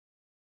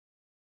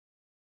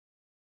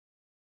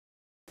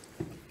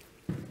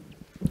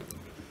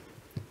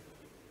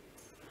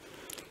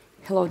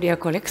Hello, dear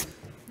colleagues.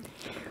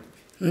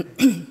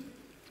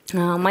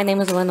 My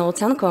name is Elena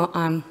Lutsenko.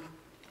 I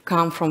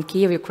come from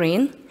Kyiv,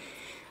 Ukraine.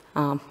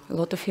 A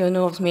lot of you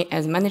know me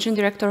as Managing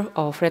Director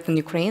of RETN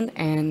Ukraine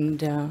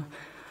and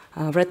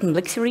RETN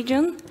LINX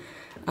region.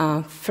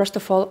 First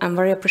of all, I'm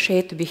very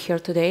appreciated to be here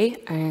today,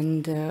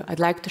 and I'd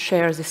like to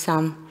share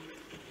some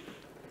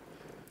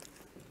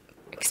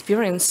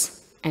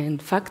experience and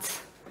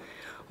facts,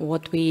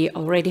 what we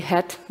already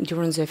had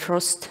during the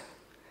first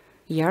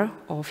year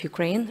of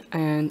Ukraine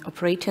and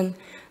operating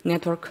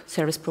network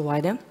service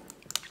provider.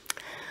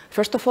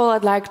 First of all,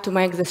 I'd like to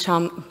make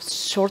some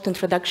short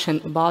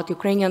introduction about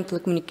Ukrainian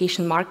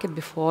telecommunication market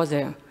before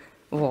the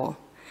war.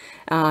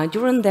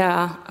 During the,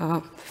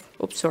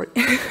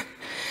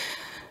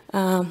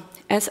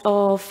 as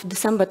of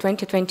December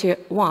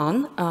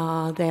 2021,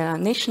 the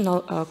National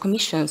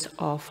Commissions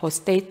for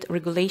State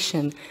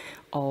Regulation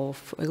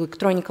of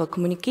Electronic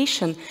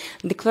Communication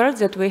declared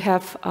that we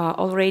have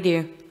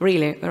already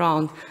really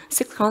around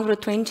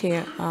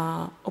 620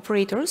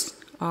 operators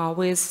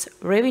with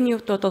revenue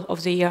total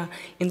of the year,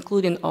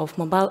 including of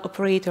mobile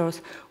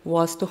operators,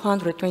 was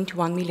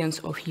 221 million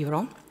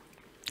euro.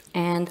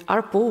 And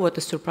ARPU, what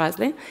is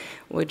surprisingly,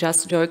 we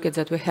just joked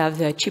that we have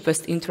the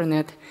cheapest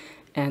internet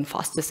and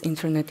fastest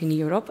internet in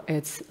Europe.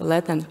 It's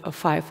less than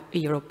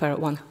 €5 per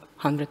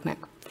 100 meg.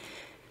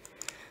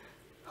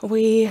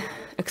 We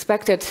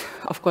expected,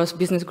 of course,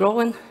 business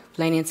growing,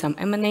 planning some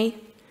M&A,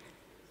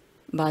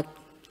 but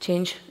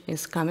change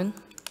is coming.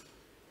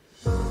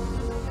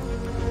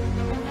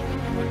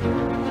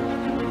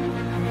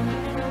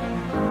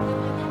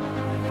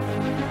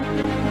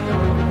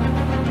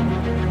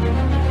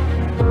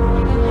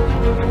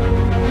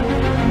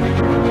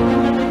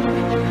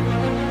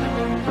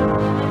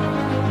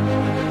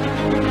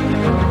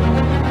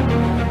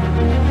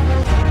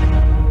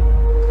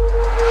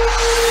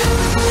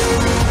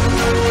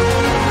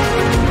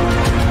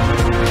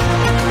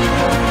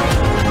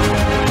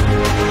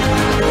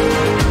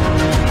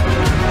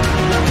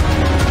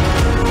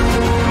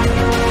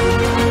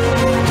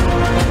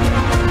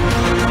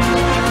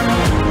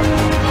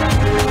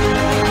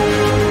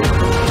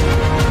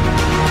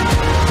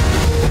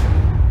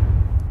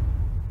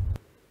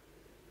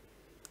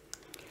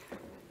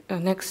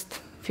 Next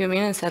few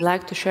minutes, I'd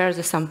like to share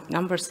some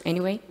numbers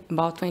anyway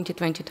about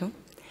 2022.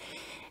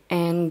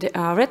 And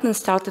RETN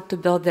started to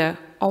build their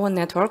own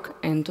network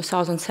in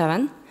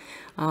 2007.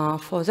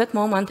 For that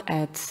moment,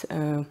 at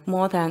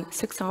more than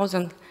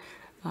 6,000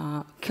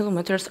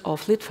 kilometers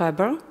of lead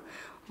fiber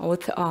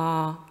with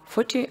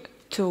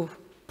 42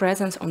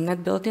 presence on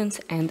net buildings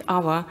and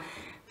our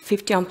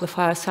 50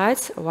 amplifier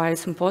sites. Why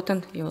it's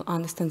important, you'll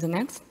understand the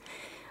next.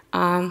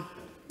 1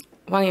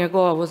 year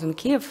ago, I was in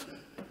Kyiv.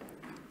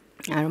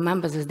 I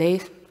remember these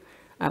days.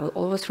 I will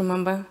always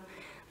remember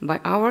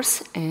by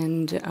hours.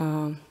 And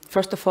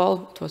first of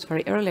all, it was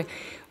very early.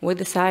 We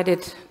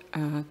decided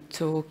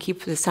to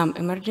keep some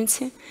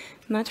emergency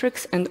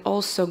metrics and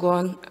also go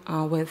on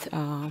with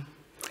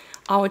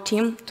our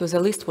team to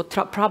the list what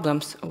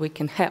problems we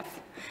can have.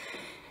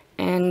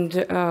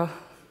 And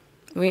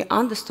we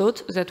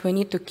understood that we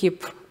need to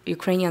keep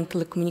Ukrainian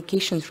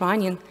telecommunications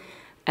running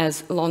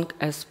as long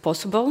as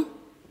possible.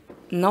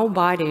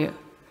 Nobody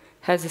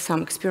has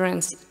some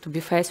experience to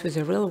be faced with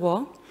a real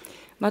war,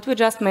 but we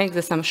just make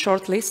some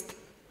short list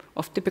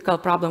of typical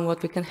problem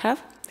what we can have.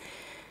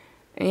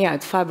 And yeah,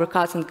 it's fiber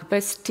cuts and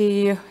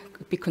capacity,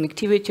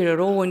 connectivity,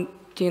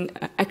 routing,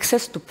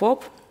 access to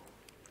POP.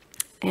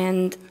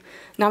 And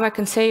now I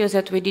can say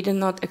that we did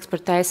not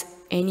expertise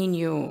any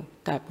new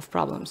type of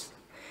problems,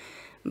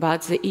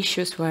 but the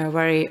issues were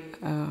very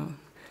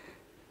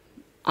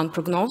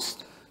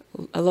unprognosed,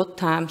 a lot of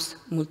times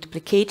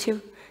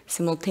multiplicative,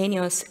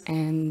 simultaneous,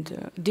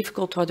 and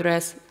difficult to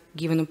address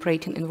given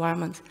operating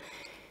environments.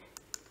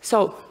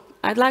 So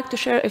I'd like to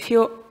share a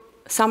few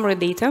summary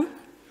data.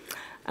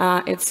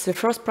 The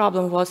first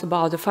problem was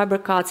about the fiber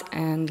cuts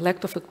and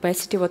lack of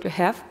capacity what we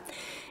have.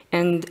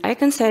 And I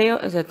can say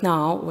that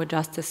now we're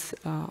just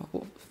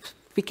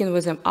speaking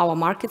with our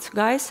markets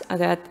guys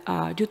that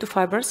due to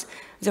fibers,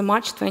 the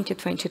March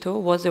 2022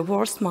 was the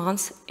worst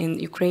month in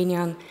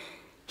Ukrainian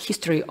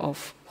history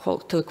of whole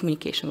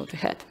telecommunication what we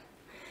had.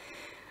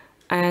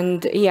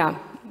 And yeah,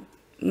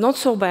 not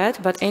so bad,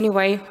 but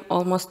anyway,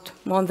 almost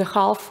more than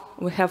half,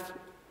 we have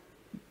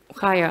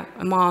higher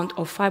amount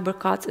of fiber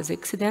cuts as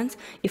accidents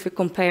if we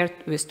compare it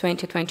with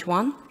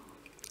 2021.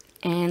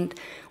 And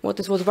what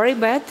was very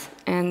bad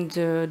and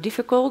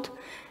difficult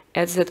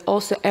is that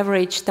also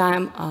average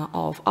time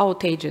of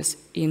outages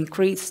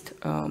increased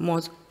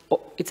more,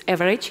 it's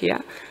average,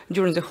 yeah,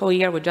 during the whole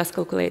year, we just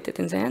calculated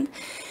in the end.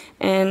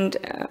 And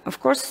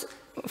of course,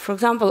 for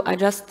example, I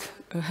just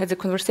had a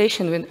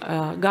conversation with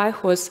a guy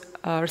who was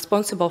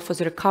responsible for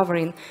the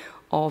recovering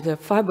of the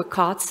fiber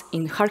cuts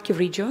in Kharkiv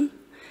region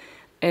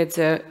at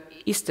the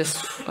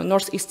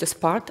northeastern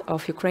part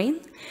of Ukraine.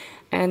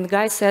 And the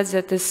guy said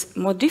that it's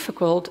more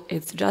difficult.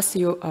 It's just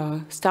you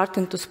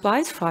starting to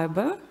splice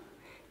fiber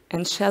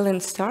and shelling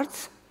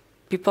starts.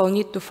 People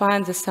need to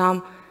find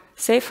some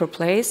safer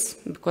place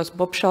because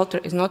bomb shelter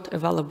is not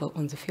available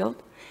on the field.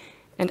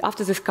 And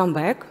after this come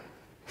back,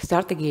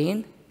 start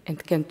again,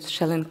 and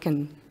shelling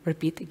can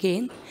repeat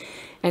again.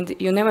 And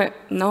you never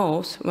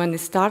know when it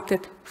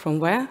started, from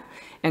where,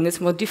 and it's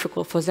more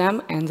difficult for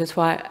them, and that's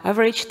why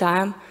average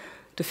time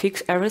to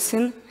fix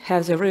everything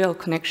has a real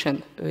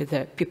connection with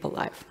the people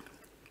life.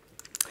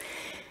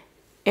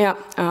 Yeah,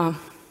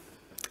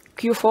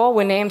 Q4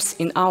 we named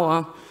in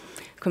our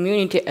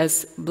community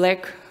as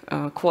Black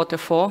Quarter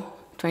 4,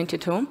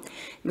 22,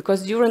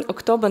 because during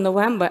October,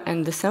 November,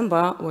 and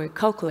December we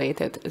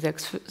calculated that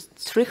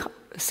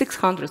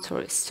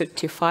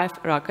 635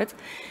 rockets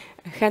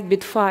had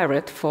been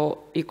fired for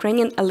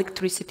Ukrainian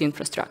electricity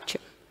infrastructure.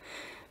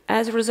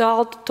 As a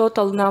result,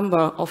 total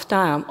number of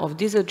time of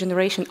diesel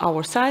generation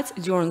hour sites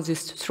during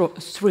these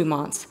 3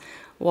 months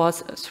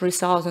was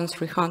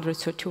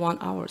 3,331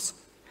 hours.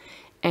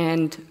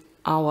 And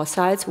our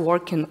sites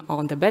working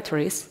on the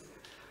batteries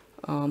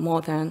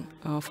more than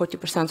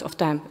 40% of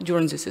time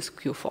during this is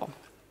Q4.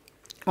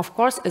 Of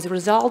course, as a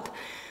result,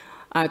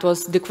 it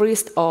was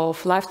decreased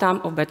of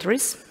lifetime of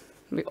batteries.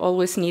 We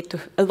always need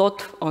a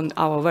lot on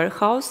our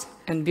warehouse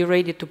and be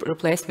ready to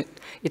replace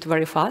it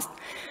very fast.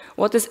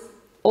 What is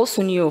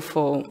also new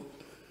for,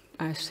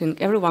 I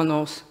think everyone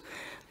knows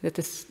that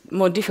it's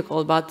more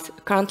difficult, but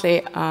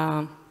currently,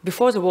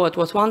 before the war, it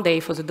was 1 day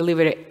for the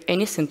delivery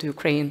anything to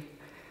Ukraine.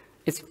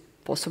 It's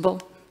possible.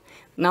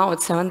 Now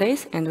it's 7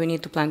 days, and we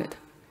need to plan it.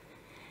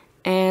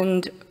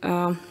 And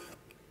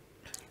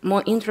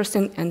more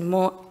interesting and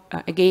more,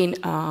 again,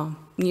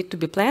 need to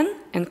be planned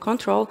and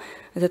control,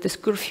 that is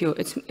curfew.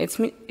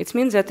 It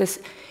means that is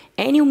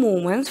any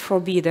movements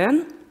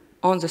forbidden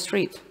on the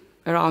street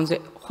around the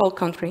whole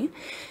country.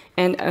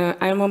 And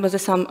I remember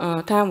some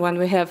time when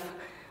we have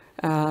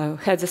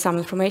had some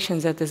information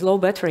that there's low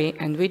battery,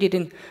 and we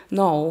didn't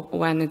know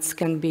when it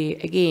can be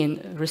again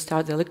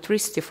restart the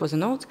electricity for the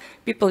nodes.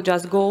 People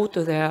just go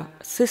to their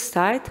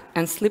site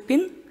and sleep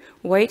in,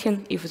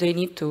 waiting if they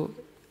need to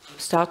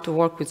start to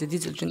work with the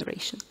diesel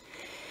generation.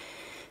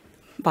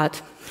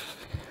 But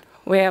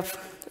we have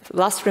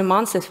last 3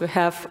 months we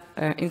have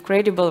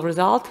incredible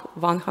result,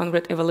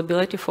 100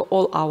 availability for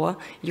all our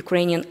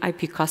Ukrainian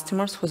IP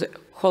customers for the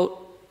whole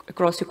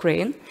across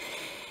Ukraine,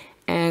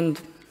 and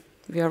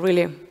we are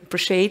really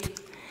appreciate.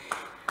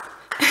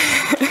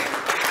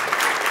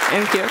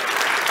 Thank you.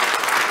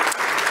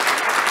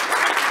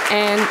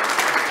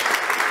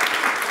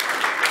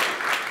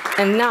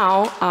 And now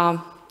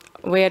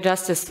we are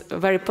just as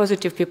very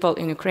positive people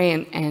in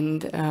Ukraine,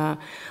 and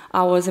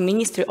the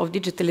Ministry of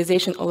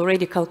Digitalization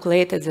already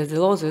calculated that the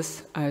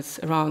losses is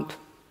around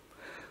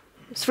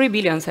 3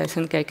 billion, I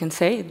think I can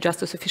say,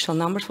 just as official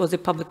numbers was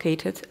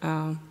publicated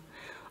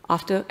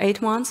after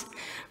 8 months.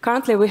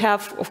 Currently, we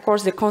have, of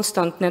course, the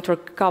constant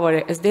network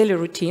recovery as daily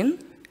routine,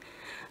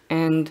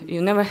 and you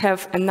never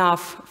have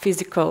enough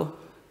physical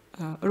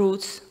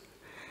routes.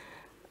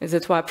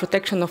 That's why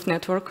protection of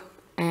network.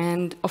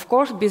 And of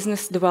course,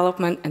 business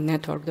development and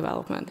network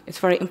development. It's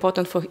very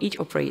important for each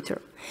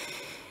operator.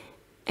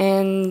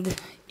 And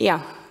yeah,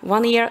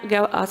 1 year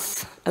gave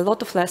us a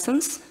lot of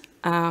lessons.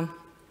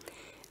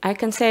 I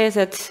can say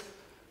that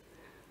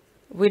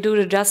we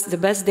do just the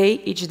best day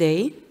each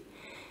day.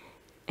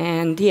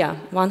 And yeah,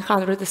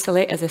 100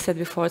 SLA, as I said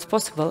before, is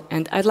possible.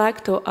 And I'd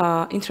like to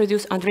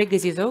introduce Andrey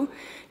Gazizov,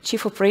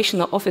 Chief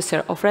Operational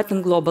Officer of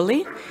RETN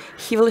globally.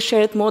 He will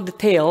share it more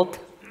detailed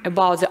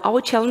about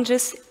our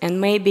challenges and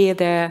maybe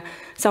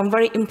some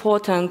very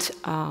important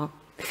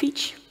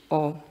feature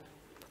or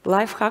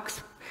life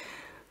hacks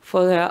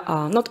for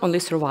not only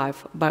survive,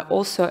 but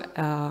also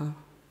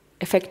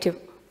effective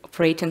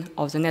operating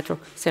of the network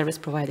service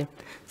provider.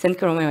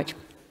 Thank you very much.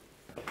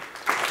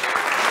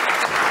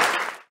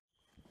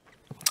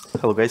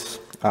 Hello, guys.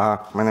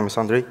 My name is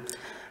Andrey.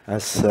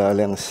 As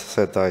Elena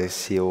said, I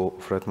CEO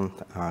of RETN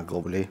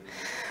globally.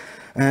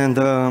 And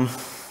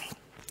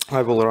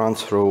I will run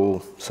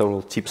through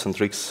several tips and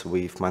tricks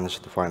we've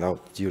managed to find out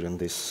during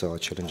these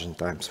challenging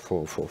times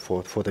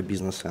for the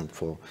business and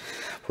for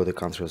the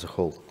country as a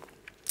whole.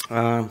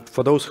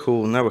 For those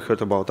who never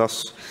heard about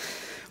us,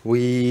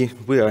 we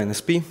are an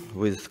NSP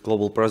with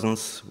global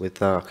presence,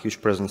 with a huge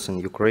presence in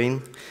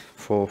Ukraine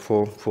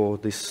for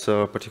this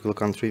particular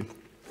country.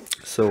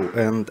 So,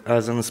 and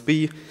as an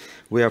NSP,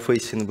 we are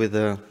facing with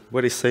the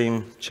very same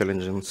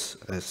challenges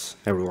as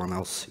everyone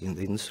else in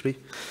the industry.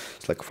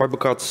 It's like fiber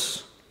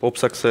cuts,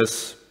 POPs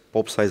access,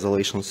 POPs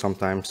isolation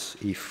sometimes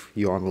if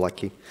you're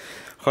unlucky,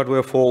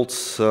 hardware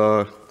faults,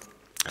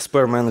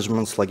 spare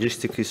management,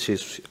 logistic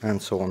issues,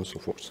 and so on and so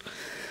forth.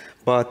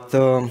 But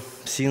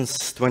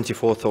since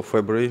 24th of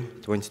February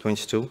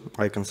 2022,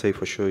 I can say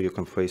for sure you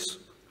can face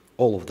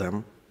all of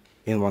them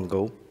in one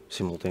go,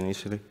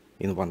 simultaneously,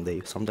 in 1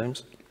 day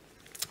sometimes.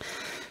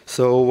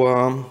 So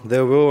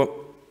there were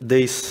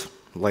days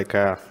like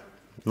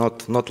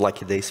not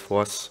lucky days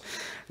for us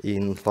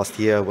in last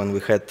year when we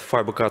had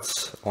fiber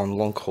cuts on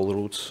long-haul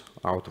routes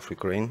out of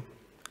Ukraine.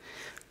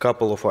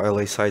 Couple of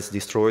LA sites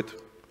destroyed,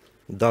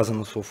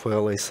 dozens of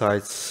LA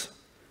sites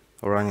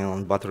running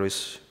on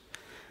batteries.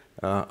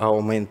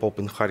 Our main POP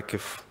in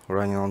Kharkiv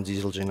running on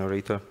diesel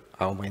generator,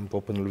 our main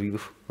POP in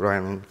Lviv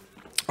running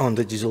on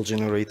the diesel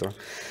generator.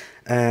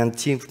 And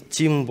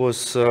team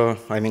was,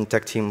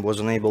 tech team was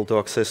unable to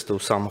access to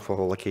some of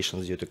our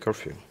locations due to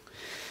curfew.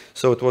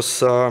 So it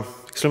was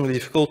extremely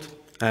difficult,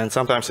 and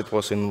sometimes it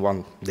was in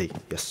one day,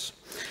 yes.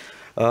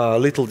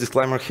 Little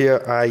disclaimer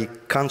here, I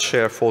can't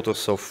share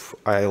photos of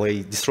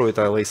destroyed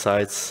ILA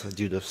sites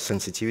due to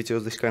sensitivity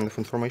of this kind of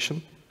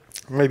information.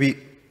 Maybe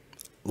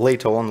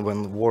later on,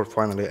 when the war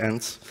finally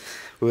ends,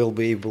 we'll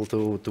be able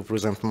to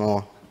present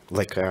more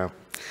like a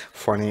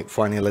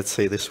funny, let's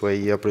say this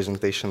way,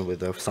 presentation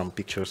with some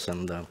pictures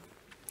and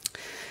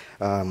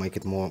make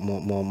it more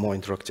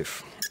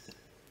interactive.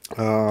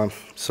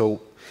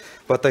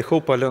 But I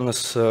hope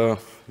Alena's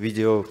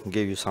video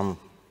gave you some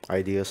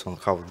ideas on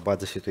how bad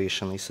the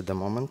situation is at the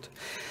moment.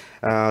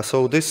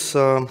 So this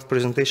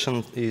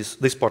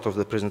this part of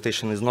the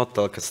presentation is not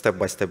like a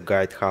step-by-step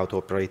guide how to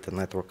operate a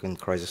network in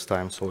crisis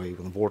times or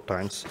even war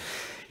times.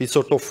 It's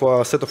sort of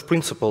a set of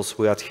principles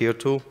we adhere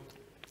to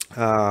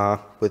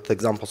with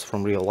examples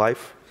from real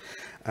life.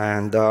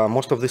 And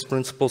most of these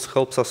principles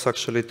helps us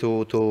actually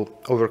to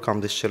overcome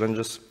these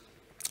challenges,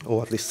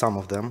 or at least some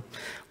of them,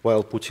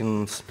 while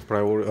putting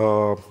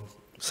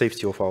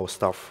safety of our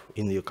staff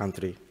in the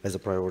country as a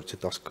priority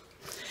task.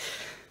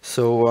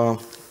 So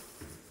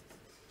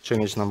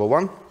challenge number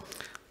one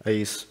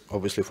is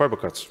obviously fiber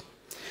cuts.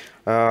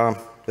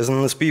 As an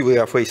NSP, we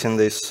are facing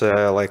this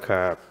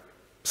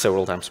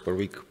several times per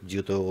week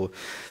due to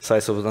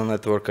size of the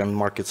network and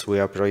markets we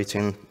operate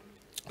in.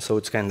 So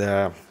it's kind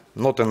of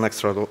not an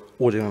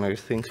extraordinary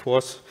thing for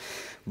us,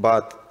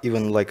 but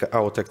even like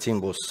our tech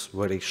team was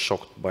very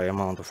shocked by the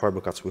amount of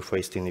fiber cuts we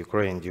faced in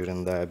Ukraine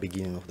during the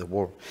beginning of the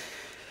war.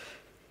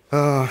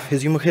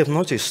 As you may have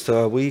noticed,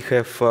 we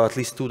have at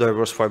least 2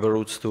 diverse fiber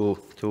routes to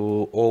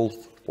all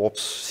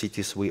POPs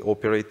cities we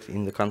operate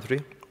in the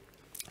country,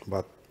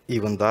 but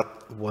even that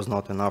was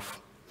not enough.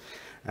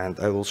 And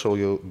I will show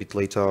you a bit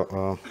later,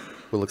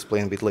 we'll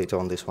explain a bit later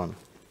on this one.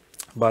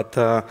 But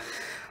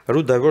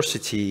route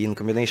diversity in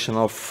combination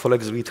of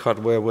flex grid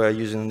hardware we are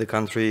using in the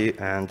country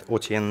and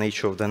OTN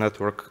nature of the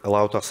network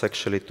allowed us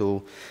actually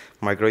to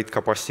migrate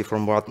capacity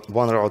from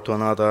one route to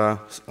another,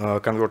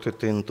 convert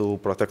it into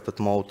protected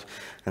mode,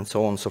 and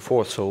so on and so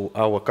forth. So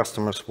our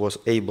customers was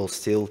able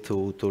still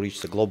to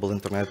reach the global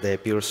internet. They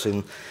appears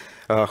in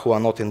who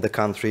are not in the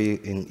country,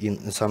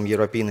 in some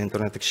European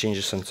internet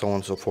exchanges, and so on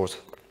and so forth.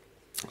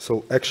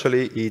 So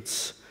actually,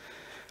 it's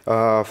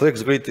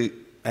flex grid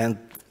and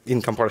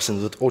in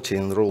comparison with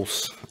OTN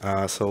rules.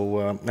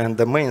 And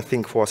the main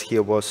thing for us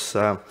here was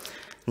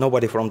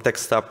nobody from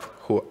TechStab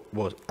who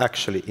was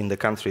actually in the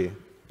country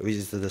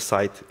visited the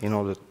site in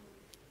order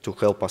to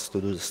help us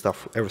to do the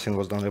stuff. Everything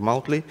was done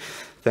remotely.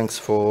 Thanks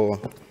for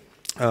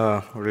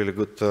really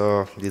good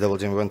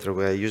DWDM inventory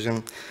we are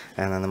using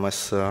and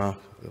NMS,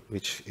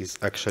 which is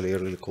actually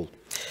really cool.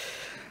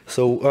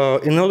 So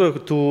in order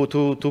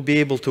to be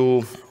able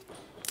to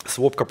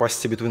swap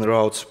capacity between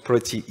routes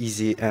pretty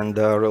easy and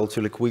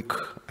relatively quick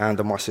and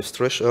a massive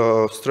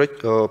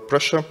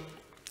pressure,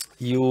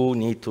 you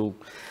need to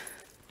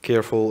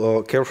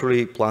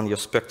carefully plan your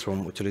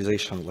spectrum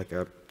utilization. Like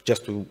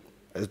just to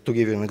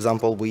give you an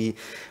example, we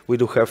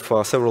do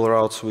have several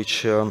routes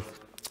which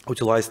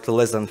utilized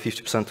less than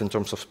 50% in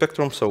terms of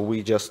spectrum, so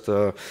we just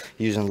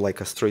using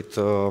like a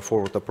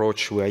straightforward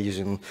approach. We are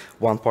using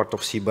one part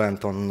of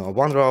C-band on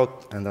one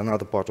route and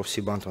another part of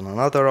C-band on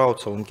another route,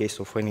 so in case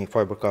of any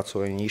fiber cuts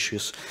or any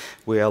issues,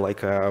 we are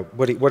like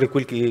very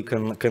quickly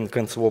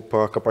can swap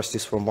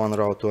capacities from one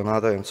route to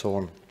another and so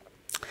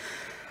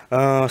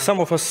on. Some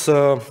of us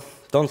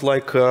don't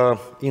like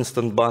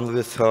instant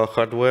bandwidth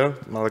hardware,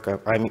 like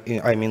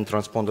I mean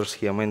transponders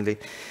here mainly,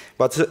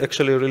 but it's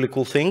actually a really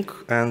cool thing,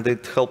 and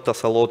it helped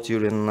us a lot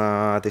during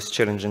these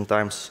challenging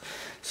times.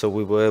 So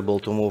we were able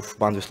to move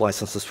bandwidth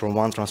licenses from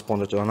one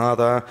transponder to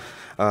another,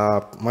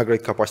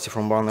 migrate capacity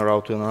from one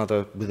route to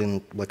another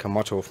within like a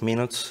matter of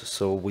minutes.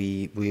 So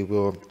we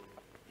were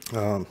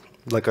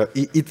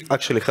it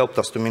actually helped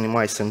us to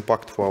minimize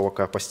impact for our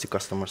capacity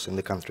customers in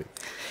the country.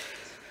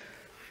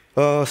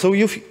 So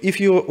if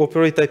you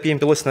operate IP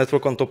MPLS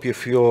network on top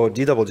of your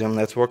DWDM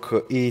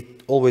network,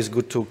 it's always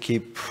good to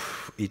keep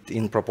it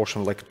in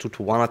proportion like 2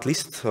 to 1 at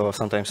least,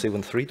 sometimes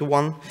even 3 to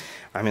 1.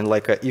 I mean,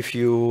 like if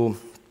you,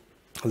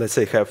 let's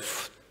say,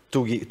 have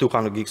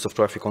 200 gigs of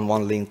traffic on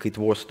one link, it's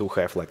worth to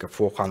have like a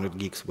 400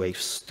 gigs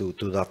waves to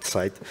that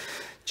site.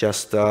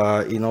 Just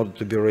in order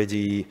to be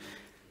ready,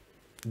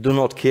 do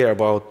not care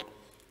about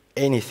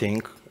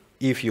anything.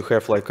 If you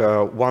have like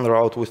one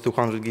route with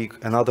 200 gig,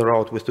 another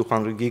route with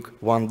 200 gig,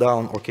 one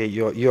down, okay,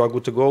 you are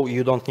good to go.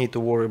 You don't need to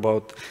worry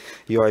about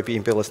your IP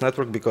MPLS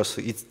network because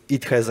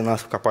it has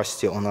enough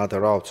capacity on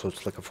other routes, so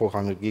it's like a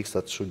 400 gigs,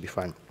 that should be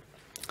fine.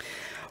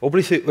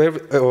 Obviously,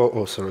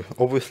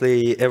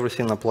 obviously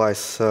everything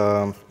applies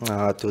to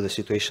the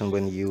situation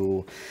when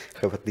you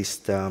have at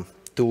least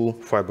 2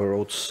 fiber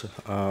routes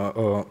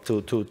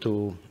to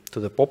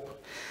the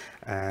POP,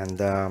 and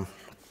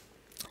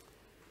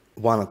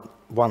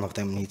one of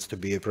them needs to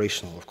be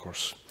operational, of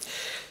course.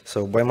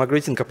 So by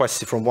migrating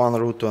capacity from one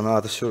route to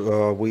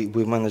another,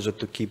 we managed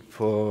to keep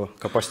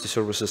capacity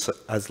services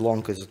as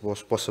long as it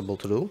was possible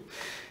to do.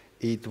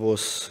 It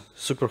was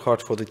super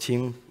hard for the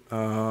team.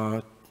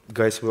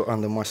 Guys were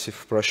under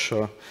massive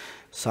pressure.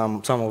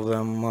 Some of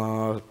them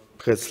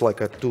had like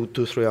a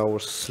 2-3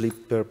 hours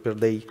sleep per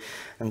day,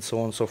 and so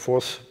on and so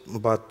forth.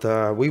 But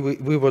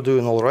we were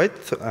doing all right,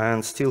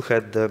 and still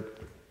had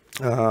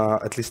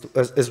at least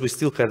as we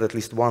still had at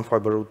least one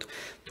fiber route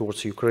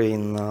towards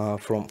Ukraine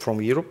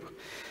from Europe,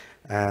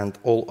 and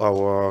all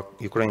our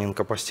Ukrainian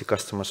capacity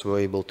customers were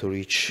able to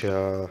reach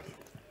the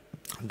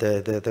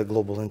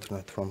global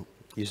internet from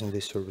using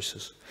these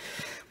services.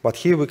 But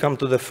here we come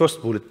to the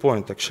first bullet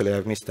point. Actually,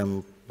 I've missed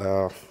them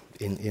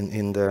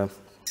in the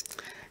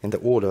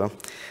order.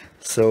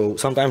 So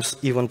sometimes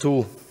even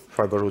 2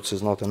 fiber routes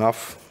is not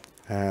enough,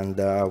 and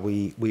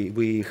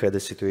we had a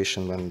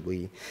situation when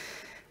we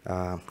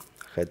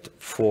had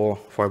 4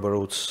 fiber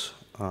routes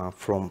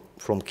from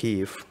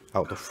Kiev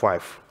out of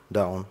 5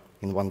 down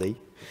in one day.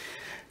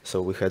 So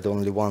we had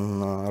only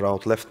one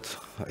route left.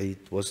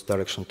 It was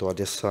direction to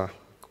Odessa.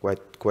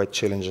 Quite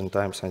challenging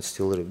times. I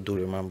still do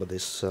remember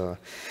this.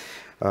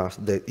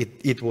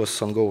 It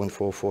was ongoing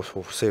for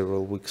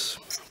several weeks.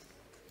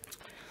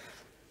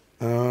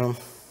 And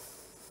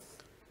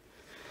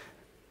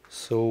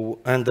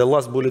the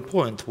last bullet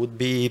point would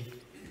be,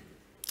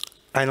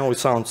 I know it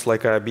sounds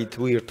like a bit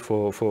weird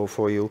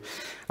for you,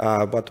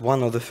 but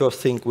one of the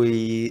first things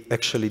we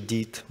actually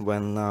did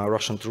when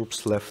Russian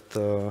troops left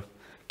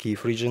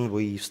Kiev region,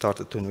 we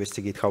started to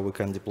investigate how we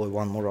can deploy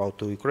one more route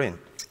to Ukraine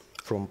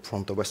from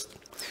the west.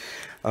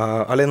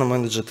 Elena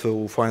managed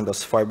to find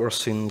us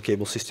fibers in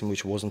cable system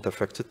which wasn't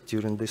affected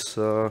during these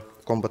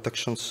combat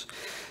actions.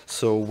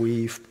 So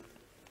we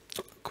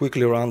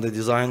quickly ran the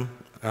design,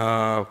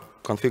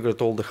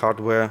 configured all the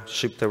hardware,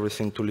 shipped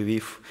everything to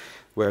Lviv,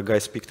 where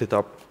guys picked it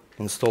up,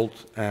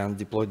 installed, and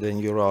deployed the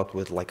new route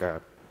with like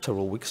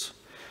several weeks.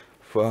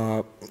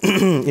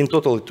 In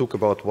total, it took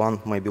about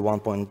maybe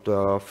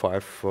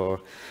 1.5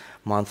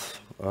 months.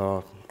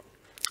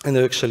 And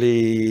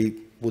actually,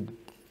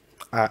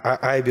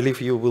 I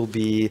believe you will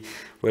be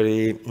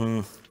very.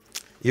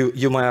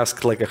 You might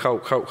ask like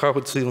how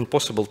it's even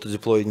possible to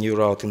deploy a new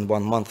route in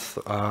 1 month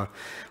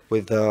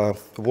with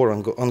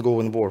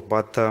ongoing war.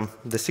 But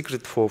the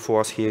secret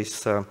for us here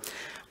is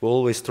we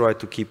always try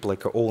to keep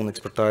like our own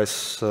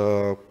expertise,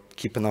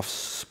 keep enough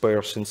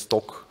spares in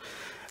stock,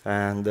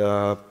 and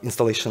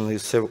installation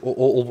is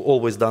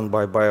always done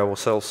by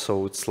ourselves.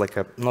 So it's like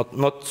a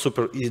not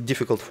super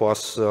difficult for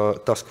us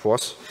task for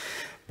us.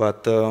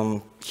 But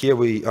here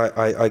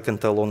I can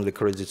tell only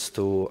credits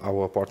to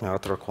our partner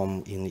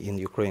Atracom in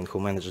Ukraine, who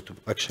managed to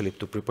actually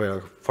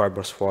prepare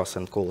fibers for us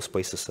and call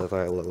spaces at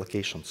our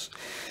locations.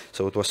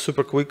 So it was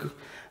super quick,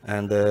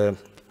 and the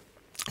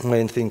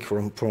main thing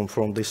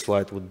from this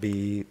slide would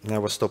be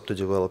never stop to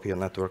develop your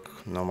network,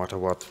 no matter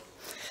what.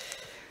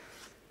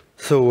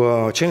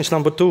 So change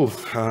number 2,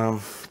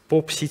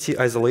 POP city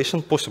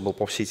isolation, possible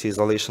POP city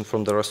isolation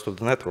from the rest of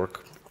the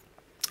network.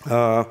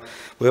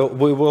 We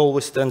will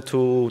always tend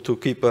to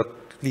keep at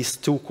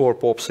least 2 core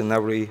POPs in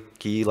every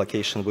key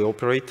location we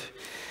operate.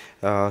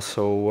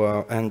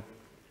 And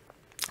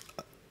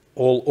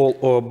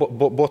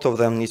both of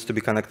them needs to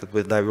be connected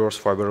with diverse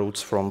fiber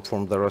routes from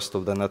the rest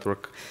of the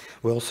network.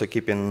 We also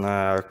keep in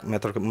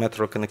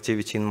metro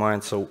connectivity in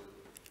mind. So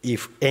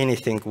if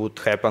anything would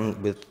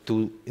happen with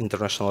 2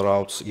 international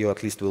routes, you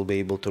at least will be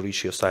able to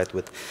reach your site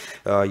with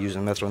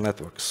using metro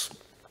networks.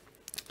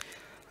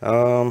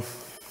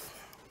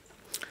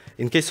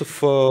 In case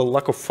of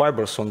lack of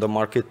fibers on the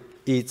market,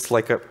 it's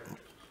like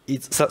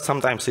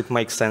sometimes it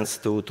makes sense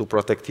to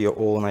protect your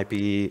own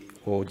IP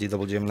or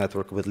DWDM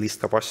network with least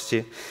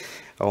capacity.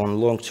 On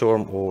long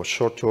term or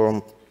short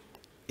term,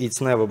 it's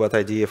never a bad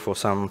idea for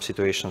some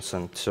situations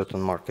and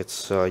certain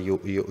markets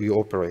you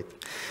operate.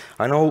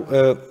 I know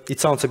it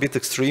sounds a bit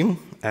extreme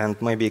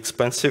and maybe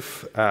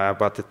expensive,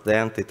 but at the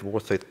end it's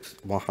worth it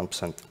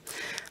 100%.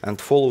 And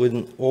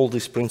following all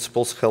these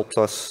principles helped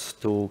us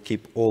to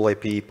keep all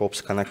IP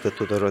POPs connected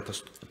to the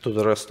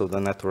rest of the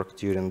network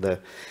during the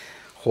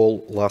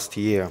whole last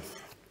year.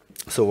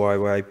 So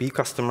our IP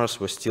customers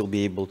will still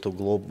be able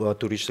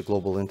to reach the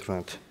global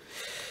internet.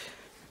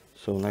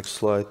 So next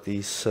slide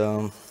is,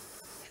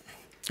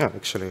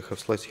 actually I have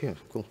slides here,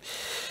 cool.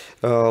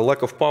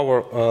 Lack of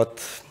power at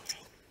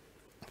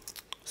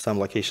some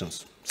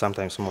locations,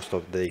 sometimes most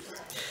of the day.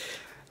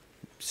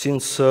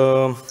 Since,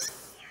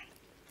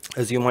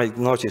 as you might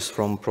notice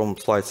from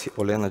slides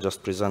Elena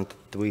just presented,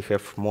 we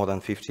have more than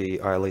 50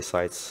 ILA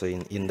sites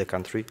in the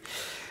country.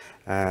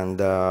 And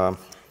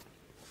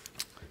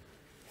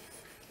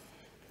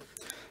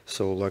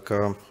so like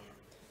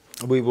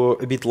we were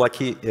a bit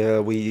lucky.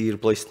 We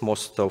replaced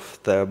most of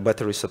the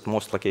batteries at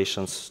most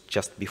locations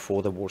just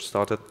before the war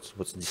started. It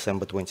was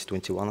December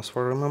 2021, as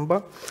far as I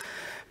remember.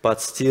 But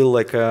still,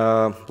 like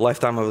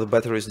lifetime of the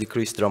batteries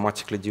decreased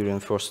dramatically during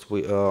the first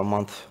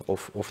month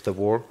of the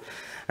war.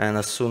 And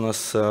as soon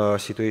as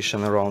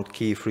situation around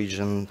Kiev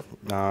region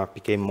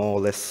became more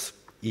or less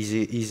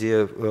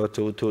easier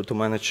to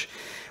manage,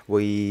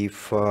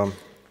 we've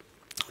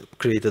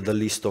created a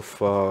list of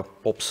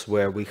POPs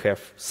where we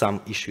have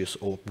some issues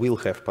or will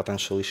have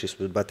potential issues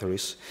with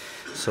batteries.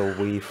 So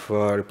we've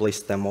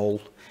replaced them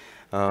all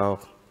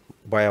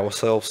by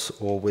ourselves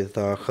or with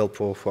the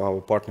help of our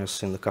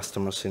partners and the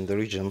customers in the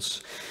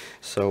regions.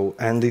 So,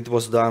 and it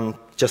was done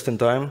just in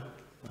time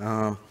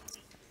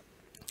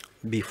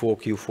before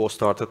Q4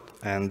 started,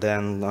 and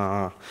then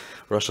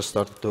Russia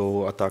started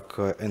to attack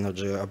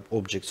energy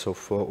objects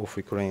of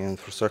Ukrainian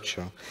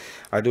infrastructure.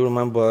 I do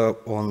remember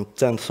on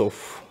 10th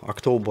of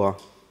October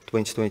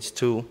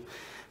 2022,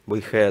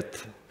 we had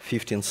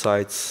 15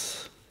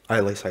 sites,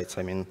 ILA sites,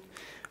 I mean,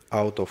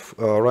 out of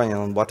running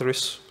on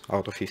batteries,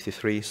 out of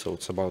 53, so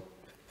it's about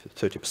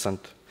 30%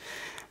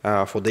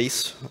 for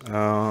days.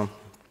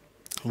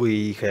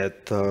 We had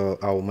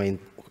our main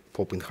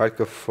POP in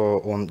Kharkiv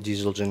on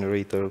diesel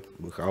generator,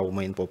 with our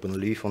main POP in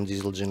Lviv on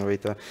diesel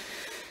generator.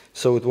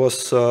 So it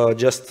was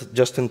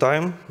just in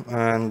time,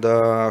 and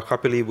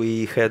happily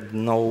we had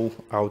no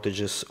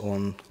outages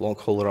on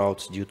long-haul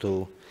routes due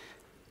to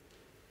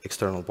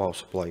external power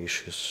supply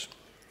issues.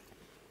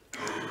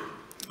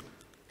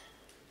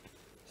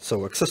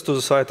 So access to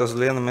the site, as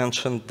Elena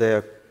mentioned,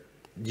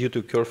 due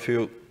to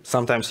curfew,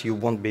 sometimes you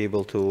won't be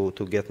able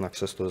to get an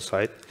access to the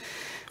site.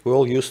 We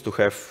all used to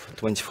have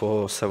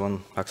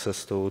 24/7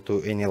 access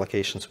to any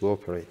locations we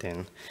operate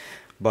in.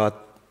 But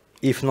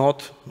if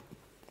not,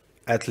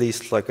 at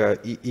least like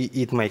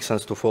it makes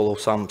sense to follow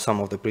some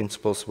of the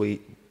principles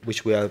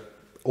which we are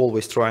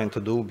always trying to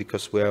do,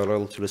 because we are a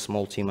relatively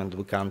small team and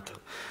we can't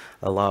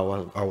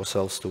allow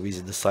ourselves to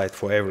visit the site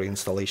for every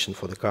installation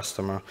for the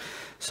customer.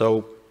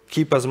 So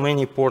keep as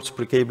many ports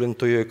pre-cabling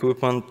to your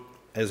equipment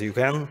as you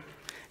can.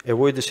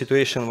 Avoid the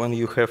situation when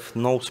you have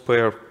no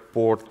spare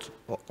port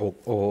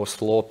or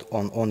slot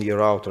on your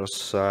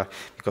routers,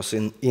 because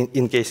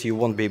in case you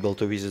won't be able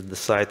to visit the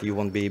site, you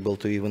won't be able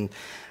to even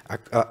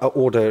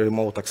order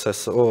remote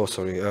access,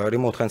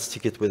 remote hands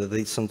ticket with a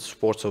decent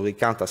support, so they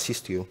can't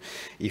assist you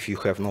if you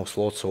have no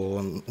slots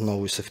or no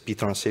USFP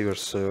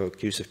transceivers,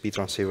 QSFP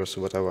transceivers,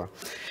 or whatever.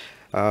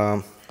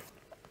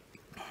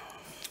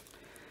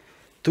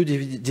 To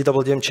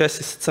DWDM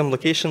chassis at some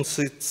locations,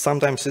 it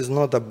sometimes is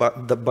not a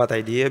bad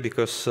idea,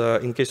 because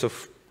in case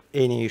of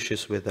any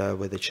issues with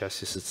the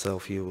chassis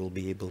itself, you will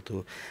be able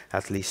to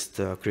at least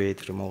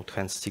create remote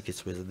hands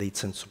tickets with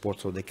decent support,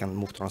 so they can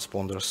move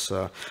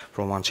transponders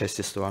from one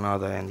chassis to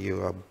another, and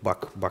you are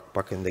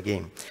back in the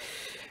game.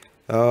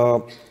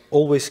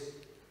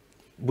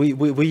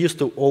 We used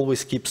to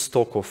always keep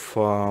stock of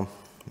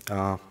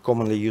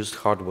commonly used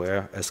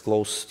hardware as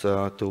close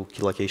to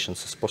key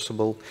locations as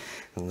possible.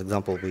 An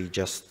example, we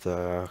just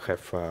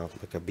have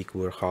like a big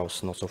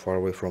warehouse not so far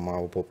away from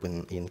our POP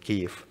in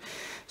Kyiv.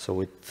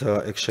 So it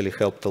actually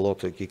helped a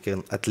lot. You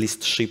can at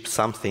least ship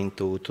something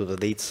to the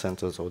data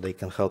center, so they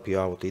can help you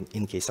out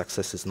in case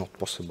access is not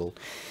possible.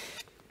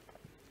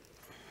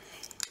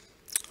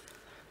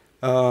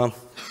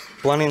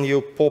 Planning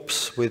your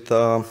POPs with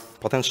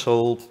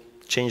potential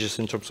changes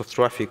in terms of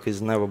traffic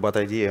is never a bad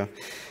idea,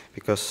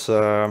 because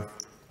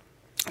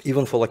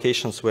even for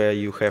locations where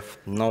you have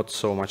not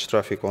so much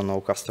traffic or no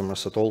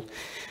customers at all,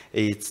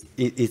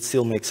 it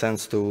still makes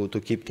sense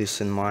to keep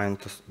this in mind,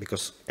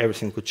 because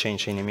everything could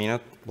change any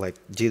minute, like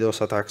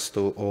DDoS attacks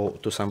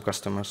to some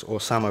customers, or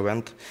some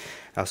event,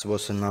 as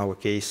was in our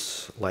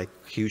case, like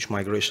huge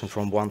migration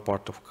from one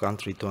part of the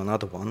country to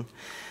another one.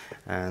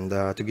 And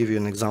to give you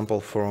an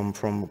example from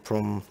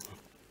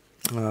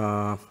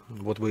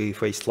what we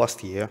faced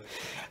last year,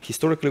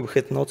 historically we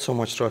had not so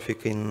much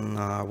traffic in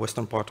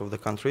western part of the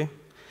country.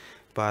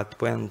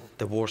 But when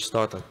the war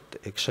started,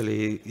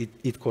 actually,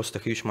 it caused a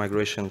huge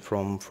migration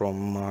from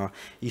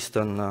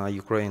eastern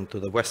Ukraine to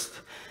the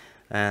west.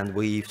 And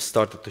we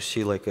started to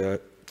see like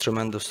a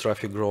tremendous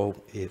traffic growth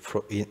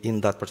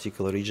in that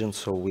particular region.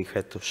 So we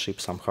had to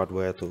ship some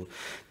hardware to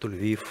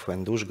Lviv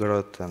and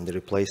Uzhgorod and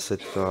replace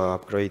it,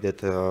 upgrade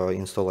it,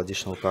 install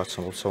additional cards,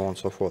 and so on and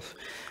so forth.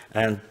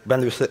 And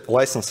bandwidth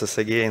licenses,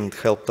 again,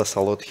 helped us a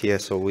lot here,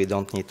 so we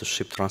don't need to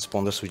ship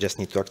transponders, we just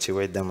need to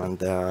activate them and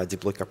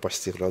deploy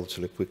capacity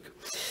relatively quick.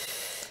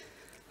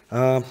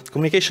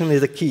 Communication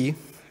is the key,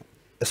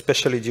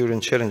 especially during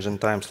challenging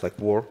times like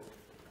war.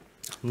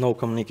 No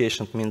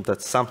communication means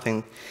that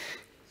something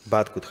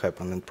bad could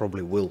happen, and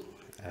probably will.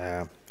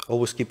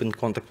 Always keep in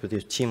contact with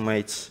your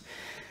teammates,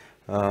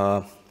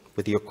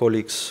 with your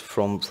colleagues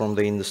from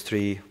the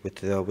industry,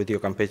 with your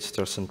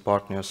competitors and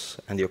partners,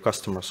 and your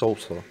customers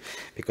also,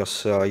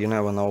 because you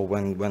never know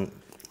when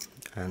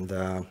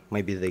and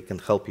maybe they can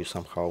help you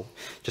somehow.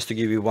 Just to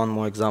give you one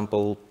more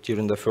example,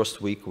 during the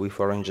first week, we've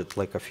arranged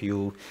like a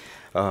few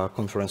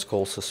conference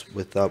calls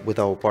with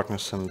our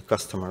partners and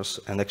customers,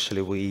 and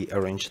actually we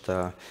arranged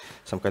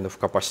some kind of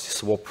capacity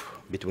swap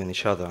between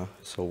each other.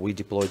 So we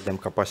deployed them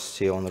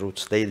capacity on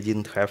routes they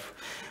didn't have.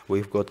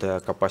 We've got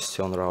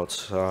capacity on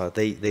routes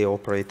they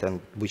operate and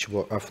which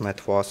were off-net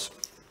for us.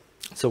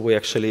 So we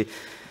actually,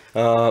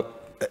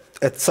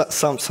 at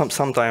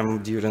some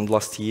time during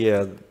last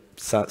year,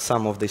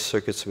 some of these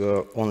circuits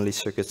were only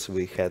circuits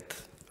we had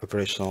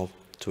operational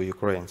to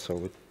Ukraine.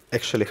 So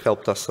actually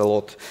helped us a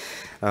lot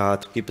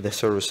to keep the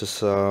services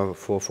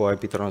for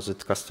IP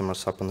transit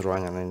customers up and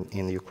running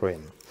in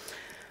Ukraine.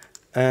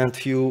 And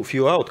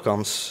few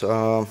outcomes.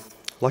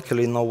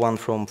 Luckily, no one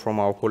from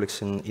our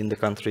colleagues in the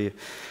country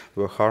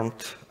were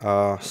harmed.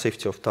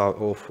 Safety of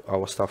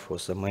our staff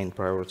was the main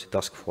priority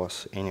task for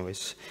us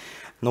anyways.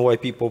 No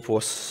IP pop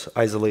was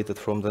isolated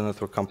from the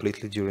network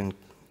completely during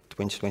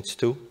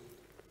 2022.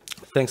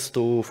 Thanks to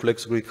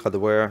FlexGrid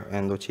hardware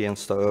and OTN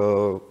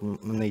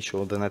nature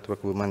of the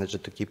network, we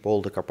managed to keep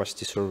all the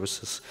capacity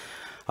services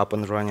up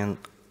and running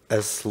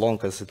as long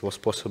as it was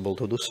possible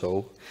to do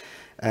so.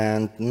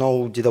 And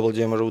no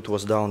DWDM route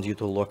was down due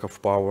to lack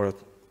of power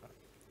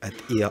at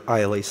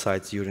ILA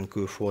sites during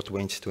Q4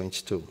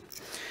 2022.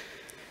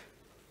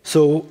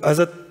 So as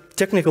a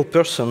technical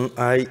person,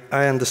 I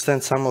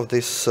understand some of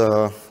these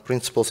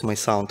principles may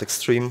sound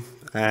extreme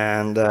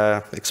and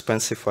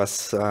expensive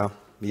as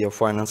your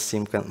finance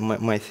team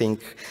might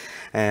think,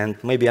 and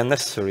maybe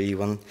unnecessary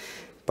even.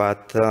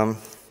 But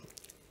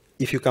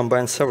if you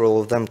combine several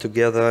of them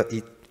together,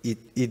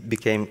 it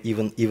became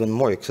even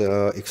more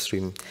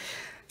extreme.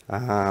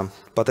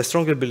 But I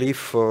strongly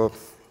believe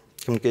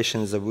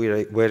communication is a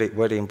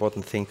very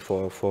important thing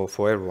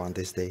for everyone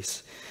these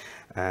days,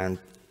 and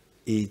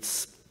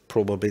it's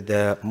probably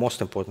the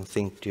most important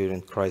thing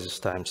during crisis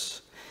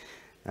times.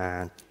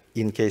 And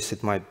in case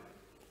it might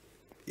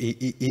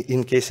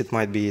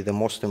be the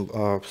most and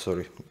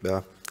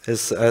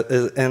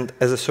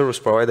as a service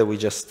provider, we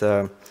just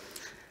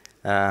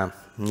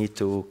need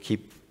to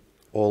keep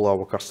all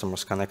our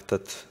customers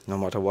connected no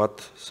matter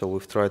what. So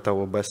we've tried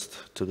our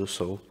best to do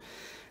so,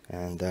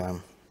 and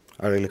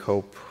I really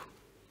hope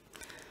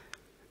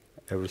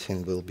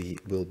everything will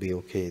be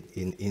okay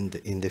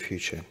in the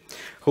future.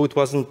 Hope it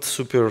wasn't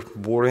super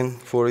boring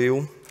for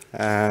you,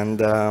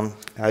 and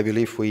I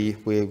believe we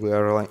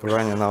are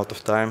running out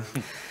of time.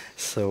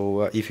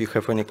 So if you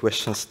have any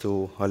questions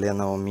to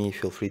Elena or me,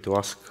 feel free to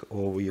ask,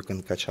 or you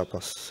can catch up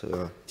us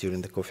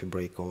during the coffee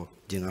break or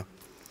dinner.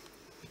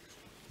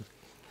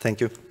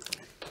 Thank you.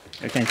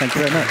 Okay, thank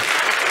you very much.